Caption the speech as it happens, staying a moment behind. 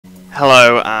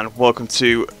Hello and welcome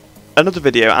to another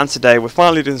video, and today we're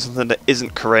finally doing something that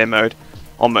isn't career mode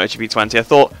on MotoGP 20. I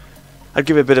thought I'd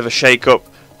give it a bit of a shake up.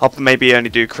 I'll maybe only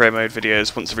do career mode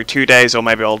videos once every 2 days, or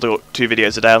maybe I'll do 2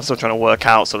 videos a day. I'm still trying to work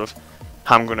out sort of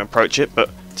how I'm going to approach it, but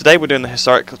today we're doing the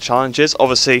historical challenges.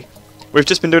 Obviously we've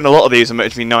just been doing a lot of these on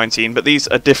MotoGP 19, but these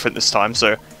are different this time,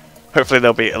 so hopefully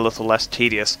they'll be a little less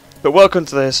tedious. But welcome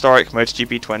to the historic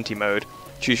MotoGP 20 mode.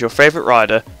 Choose your favourite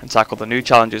rider and tackle the new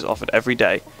challenges offered every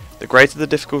day. The greater the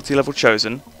difficulty level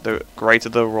chosen, the greater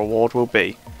the reward will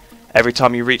be. Every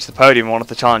time you reach the podium in one of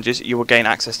the challenges, you will gain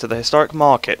access to the historic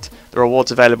market. The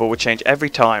rewards available will change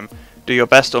every time. Do your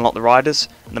best to unlock the riders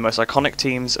and the most iconic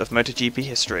teams of MotoGP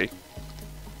history.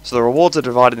 So the rewards are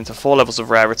divided into 4 levels of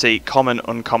rarity: common,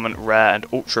 uncommon, rare and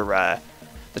ultra rare.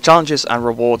 The challenges and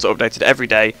rewards are updated every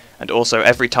day, and also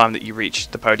every time that you reach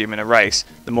the podium in a race.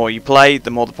 The more you play,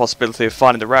 the more the possibility of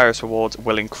finding the rarest rewards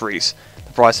will increase.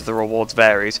 The price of the rewards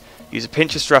varies. Use a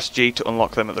pinch of strategy to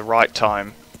unlock them at the right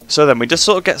time. So then we just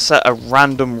sort of get set a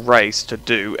random race to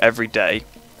do every day,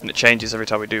 and it changes every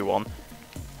time we do one.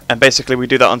 And basically we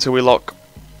do that until we lock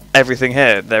everything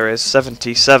here. There is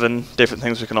 77 different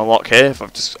things we can unlock here, if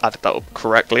I've just added that up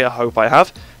correctly. I hope I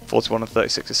have. 41 and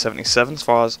 36 is 77 as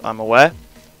far as I'm aware.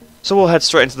 So we'll head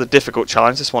straight into the difficult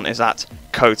challenge. This one is at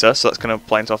Kota, so that's going to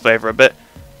play into our favour a bit.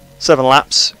 7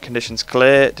 laps, conditions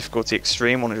clear, difficulty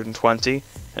extreme, 120, and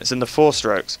it's in the 4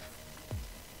 strokes.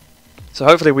 So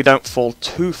hopefully we don't fall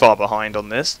too far behind on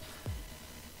this,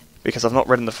 because I've not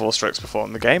ridden the 4 strokes before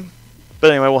in the game.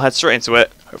 But anyway, we'll head straight into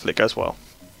it. Hopefully it goes well.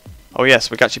 Oh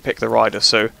yes, we can actually pick the riders.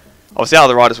 So obviously out of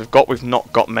the riders we've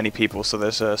not got many people. So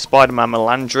there's Spider-Man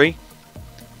Melandri,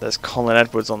 there's Colin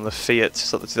Edwards on the Fiat,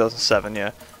 so the 2007,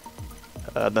 yeah.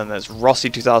 Then there's Rossi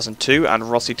 2002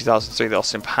 and Rossi 2003, the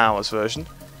Austin Powers version.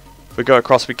 If we go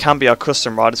across, we can be our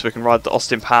custom riders. We can ride the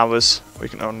Austin Powers, we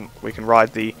can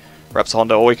ride the Repsol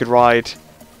Honda, or we could ride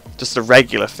just the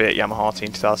regular Fiat Yamaha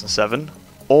team 2007,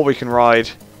 or we can ride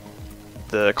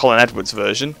the Colin Edwards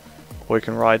version, or we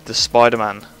can ride the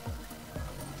Spider-Man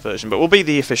version, but we'll be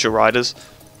the official riders.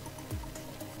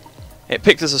 It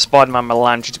picked us a Spider-Man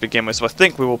Melandri to begin with, so I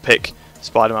think we will pick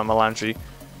Spider-Man Melandri.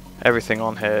 Everything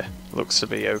on here looks to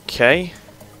be okay.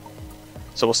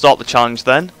 So we'll start the challenge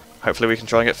then. Hopefully we can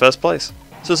try and get first place.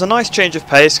 So it's a nice change of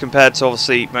pace compared to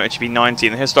obviously MotoGP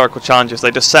 19. The historical challenges,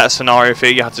 they just set a scenario for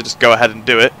you, you have to just go ahead and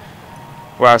do it.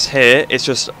 Whereas here, it's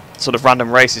just sort of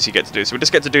random races you get to do. So we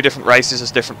just get to do different races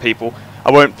as different people.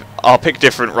 I'll pick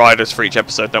different riders for each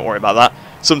episode, don't worry about that.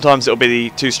 Sometimes it'll be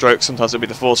the 2 strokes, sometimes it'll be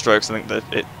the 4 strokes. I think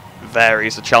that it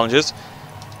varies, the challenges.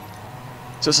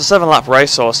 So it's a 7-lap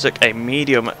race, so I'll stick a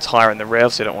medium tyre in the rear,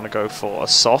 so you don't want to go for a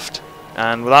soft.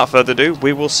 And without further ado,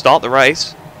 we will start the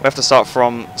race. We have to start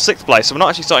from 6th place, so we're not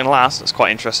actually starting last. That's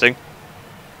quite interesting.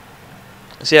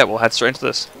 So yeah, we'll head straight into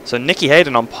this. So Nicky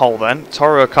Hayden on pole then.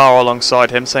 Toru Okara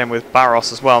alongside him, same with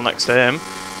Barros as well next to him.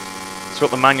 So we've got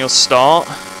the manual start.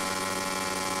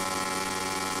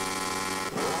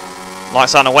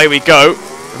 Lights out and away we go.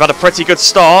 We've had a pretty good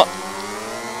start.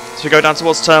 So we go down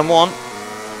towards turn 1.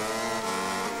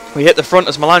 We hit the front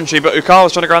as Melandri, but Okara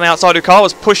was trying to go around the outside. Okara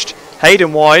was pushed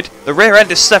Hayden wide. The rear end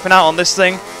is stepping out on this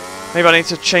thing. Maybe I need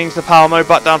to change the power mode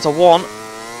back down to 1.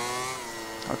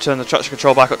 I'll turn the traction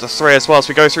control back up to 3 as well as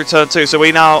we go through turn 2. So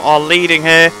we now are leading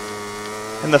here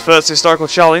in the first historical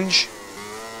challenge.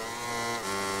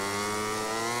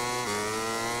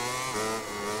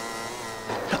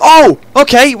 Oh!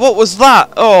 Okay, what was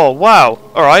that? Oh, wow.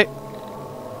 Alright.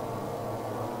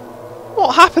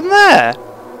 What happened there?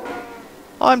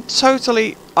 I'm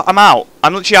out.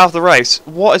 I'm literally out of the race.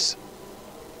 What is...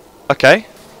 Okay.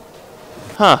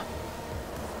 Huh.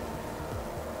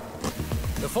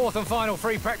 The 4th and final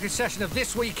free practice session of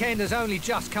this weekend has only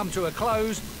just come to a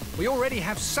close. We already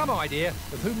have some idea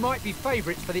of who might be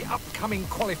favourites for the upcoming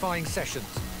qualifying sessions.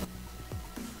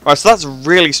 Right, so that's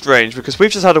really strange, because we've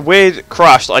just had a weird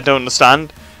crash that I don't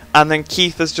understand, and then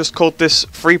Keith has just called this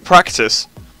free practice.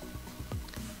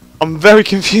 I'm very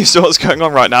confused at what's going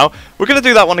on right now. We're going to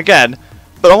do that one again,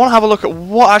 but I want to have a look at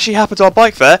what actually happened to our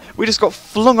bike there. We just got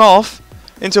flung off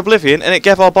into oblivion, and it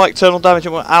gave our bike terminal damage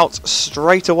and we're out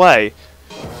straight away.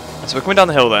 So we're coming down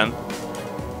the hill then.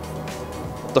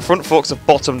 The front forks have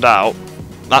bottomed out.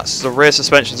 That's the rear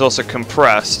suspension's also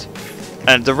compressed.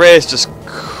 And the rear's just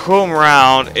come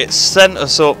around. It sent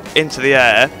us up into the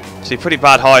air. See, pretty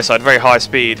bad high side, very high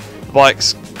speed. The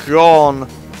bike's gone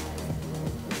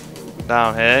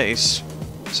down here. He's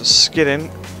just skidding.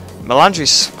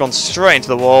 Melandri's gone straight into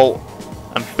the wall.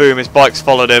 And boom, his bike's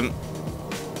followed him.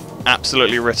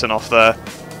 Absolutely written off there.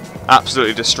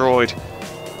 Absolutely destroyed.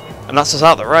 And that's us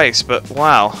out the race, but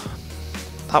wow.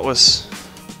 That was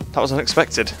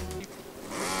unexpected.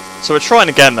 So we're trying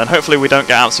again then. Hopefully we don't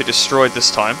get absolutely destroyed this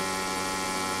time.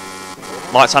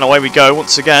 Lights and away we go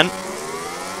once again.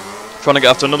 Trying to get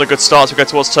off to another good start as we go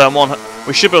towards turn 1.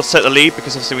 We should be able to take the lead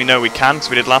because obviously we know we can,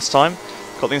 because we did last time.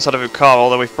 Got the inside of the car,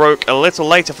 although we've broke a little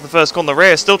later for the first corner. The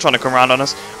rear is still trying to come around on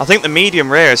us. I think the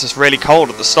medium rear is just really cold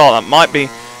at the start. That might be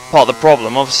part of the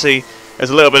problem. Obviously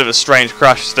there's a little bit of a strange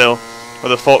crash still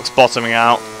with the forks bottoming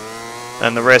out.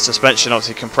 And the rear suspension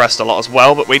obviously compressed a lot as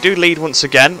well. But we do lead once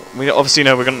again. We obviously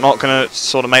know we're not going to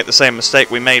sort of make the same mistake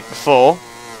we made before.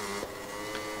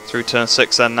 Through turn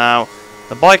 6 then now.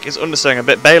 The bike is understeering a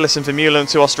bit. Bayliss and Vermeulen,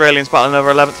 2 Australians battling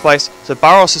over 11th place. So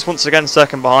Barros is once again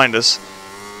second behind us.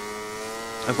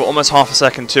 I've got almost half a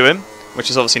second to him,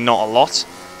 which is obviously not a lot.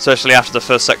 Especially after the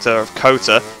first sector of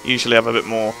Kota. Usually have a bit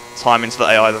more time into the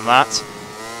AI than that.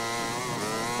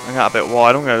 I got a bit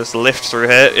wide. I'm going to just lift through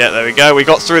here. Yeah, there we go. We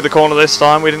got through the corner this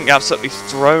time. We didn't get absolutely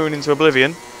thrown into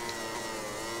oblivion.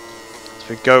 So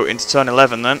we go into turn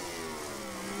 11 then.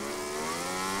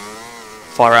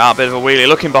 Fire it out, a bit of a wheelie.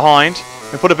 Looking behind.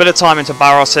 We put a bit of time into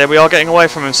Barros here. We are getting away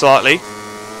from him slightly.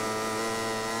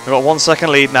 We've got 1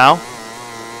 second lead now.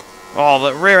 Oh,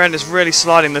 the rear end is really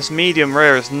sliding. This medium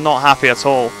rear is not happy at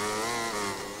all.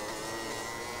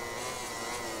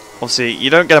 Obviously, you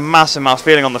don't get a massive amount of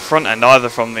feeling on the front end either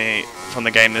from the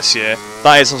game this year.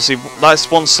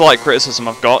 That's one slight criticism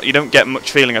I've got. You don't get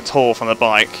much feeling at all from the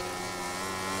bike,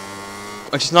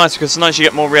 which is nice because sometimes you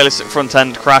get more realistic front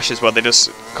end crashes where they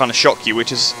just kind of shock you,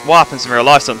 which is what happens in real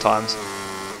life sometimes.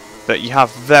 But you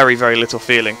have very, very little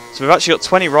feeling. So we've actually got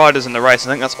 20 riders in the race. I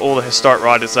think that's all the historic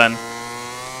riders then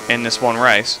in this one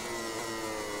race.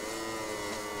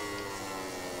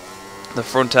 The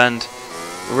front end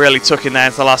really took in there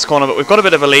into the last corner, but we've got a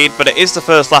bit of a lead. But it is the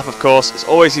first lap, of course. It's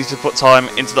always easy to put time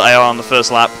into the AR on the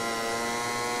first lap.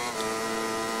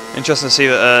 Interesting to see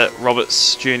that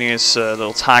Roberts Jr.'s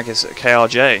little tag is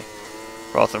KRJ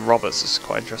rather than Roberts. It's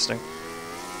quite interesting.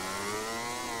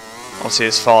 Obviously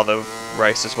his father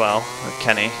raced as well,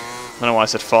 Kenny. I don't know why I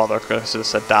said father, I could have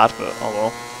said dad, but oh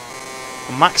well.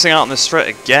 I'm maxing out on this straight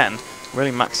again.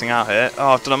 Really maxing out here.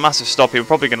 Oh, I've done a massive stop here. We're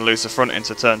probably going to lose the front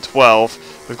into turn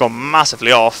 12. We've gone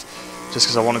massively off just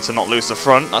because I wanted to not lose the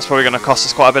front. That's probably going to cost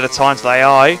us quite a bit of time to the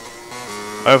AI.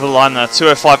 Over the line there,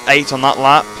 2:05.8 on that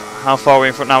lap. How far are we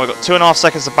in front now? We've got 2.5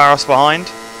 seconds to Barros behind.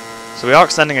 So we are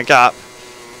extending a gap.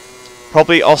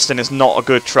 Probably Austin is not a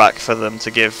good track for them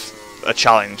to give a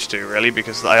challenge to, really,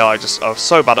 because the AI just are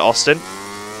so bad at Austin.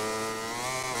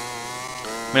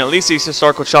 I mean, at least these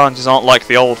historical challenges aren't like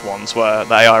the old ones where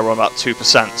the AI run about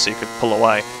 2%, so you could pull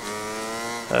away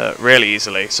really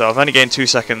easily. So I've only gained 2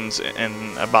 seconds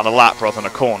in about a lap rather than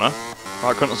a corner.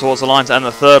 Right, coming towards the line to end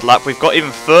the third lap. We've got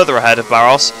even further ahead of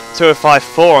Barros.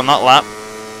 2:05.4 on that lap.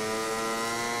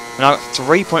 We're now got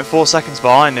 3.4 seconds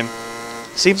behind him.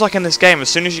 Seems like in this game, as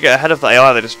soon as you get ahead of the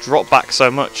AI, they just drop back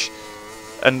so much.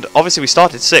 And obviously we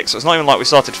started 6th, so it's not even like we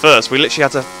started first. We literally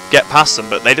had to get past them,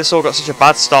 but they just all got such a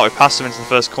bad start. We passed them into the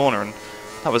first corner, and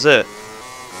that was it.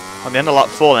 On the end of lap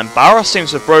 4 then, Barros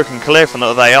seems to have broken clear from the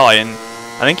other AI, and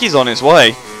I think he's on his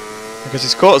way. Because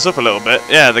he's caught us up a little bit.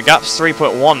 Yeah, the gap's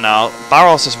 3.1 now.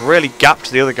 Barros has really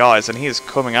gapped the other guys, and he is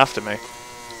coming after me.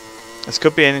 This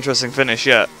could be an interesting finish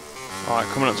yet. Alright,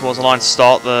 coming up towards the line to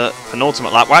start the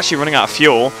penultimate lap. We're actually running out of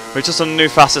fuel. We've just done a new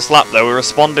fastest lap though. We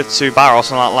responded to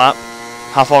Barros on that lap.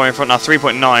 How far are we in front now?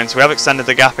 3.9, so we have extended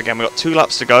the gap again. We've got 2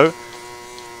 laps to go.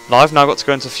 And I've now got to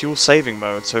go into fuel saving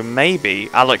mode, so maybe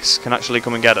Alex can actually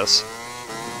come and get us.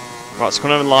 Right, so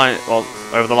coming over the line,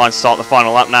 over the line to start the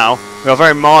final lap now. We are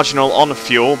very marginal on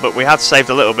fuel, but we had saved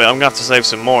a little bit. I'm going to have to save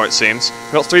some more, it seems.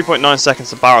 We've got 3.9 seconds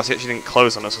to Barros. He actually didn't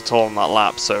close on us at all on that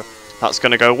lap, so that's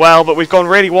going to go well. But we've gone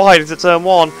really wide into turn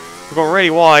 1. We've gone really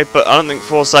wide, but I don't think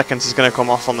 4 seconds is going to come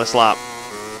off on this lap.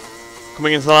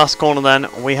 Coming into the last corner then,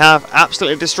 we have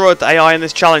absolutely destroyed the AI in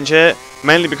this challenge here,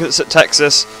 mainly because it's at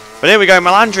Texas. But here we go,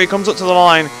 Melandri comes up to the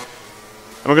line,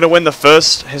 and we're going to win the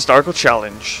first historical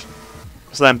challenge.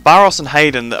 So then Barros and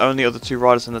Hayden, the only other 2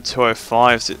 riders in the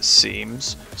 205s it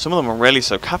seems. Some of them are really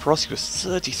so. Caparossi was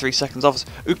 33 seconds off.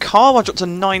 Ukama dropped to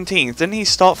 19th, didn't he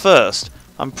start first?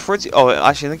 I'm pretty... Oh,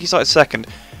 actually I think he started second.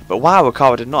 But wow,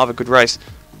 Ukama did not have a good race.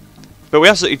 But we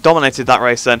absolutely dominated that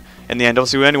race then in the end.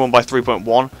 Obviously we only won by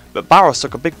 3.1, but Barros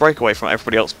took a big breakaway from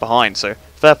everybody else behind, so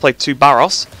fair play to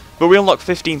Barros. But we unlocked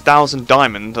 15,000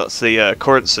 diamond, that's the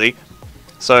currency.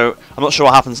 So I'm not sure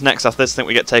what happens next after this. I think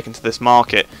we get taken to this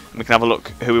market and we can have a look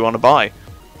who we want to buy.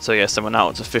 So yes, then we're now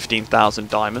up to 15,000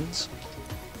 diamonds.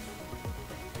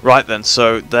 Right then,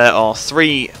 so there are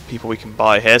 3 people we can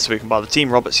buy here. So we can buy the Team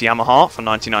Roberts Yamaha for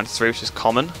 1993, which is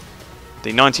common.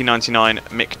 The 1999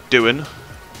 Mick Doohan,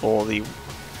 or the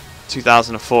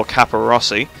 2004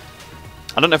 Caparossi.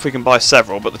 I don't know if we can buy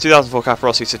several, but the 2004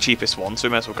 Capirossi is the cheapest one, so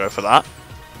we may as well go for that.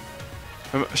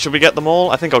 Should we get them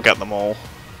all? I think I'll get them all.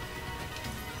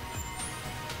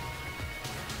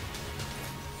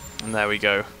 And there we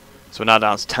go. So we're now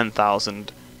down to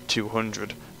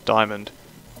 10,200 diamond.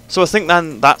 So I think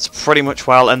then that's pretty much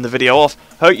where I'll end the video off.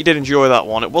 Hope you did enjoy that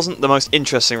one. It wasn't the most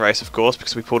interesting race, of course,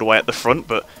 because we pulled away at the front,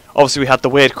 but obviously we had the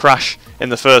weird crash in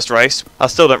the first race. I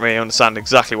still don't really understand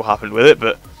exactly what happened with it,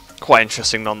 but quite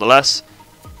interesting nonetheless.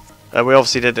 We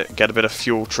obviously did get a bit of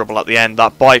fuel trouble at the end.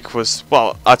 That bike was,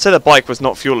 well, I'd say the bike was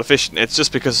not fuel efficient. It's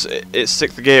just because its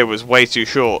sixth gear was way too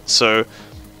short, so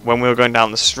when we were going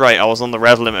down the straight, I was on the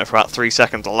rev limit for about 3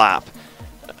 seconds a lap,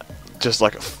 just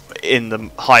like in the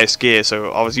highest gear,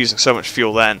 so I was using so much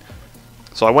fuel then.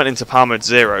 So I went into power mode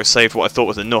 0, saved what I thought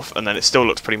was enough, and then it still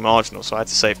looked pretty marginal, so I had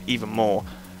to save even more.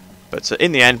 But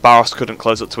in the end, Barros couldn't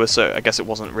close up to us, so I guess it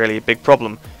wasn't really a big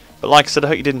problem. But like I said, I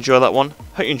hope you did enjoy that one.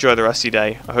 Hope you enjoy the rest of your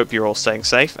day. I hope you're all staying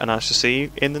safe, and I shall see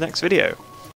you in the next video.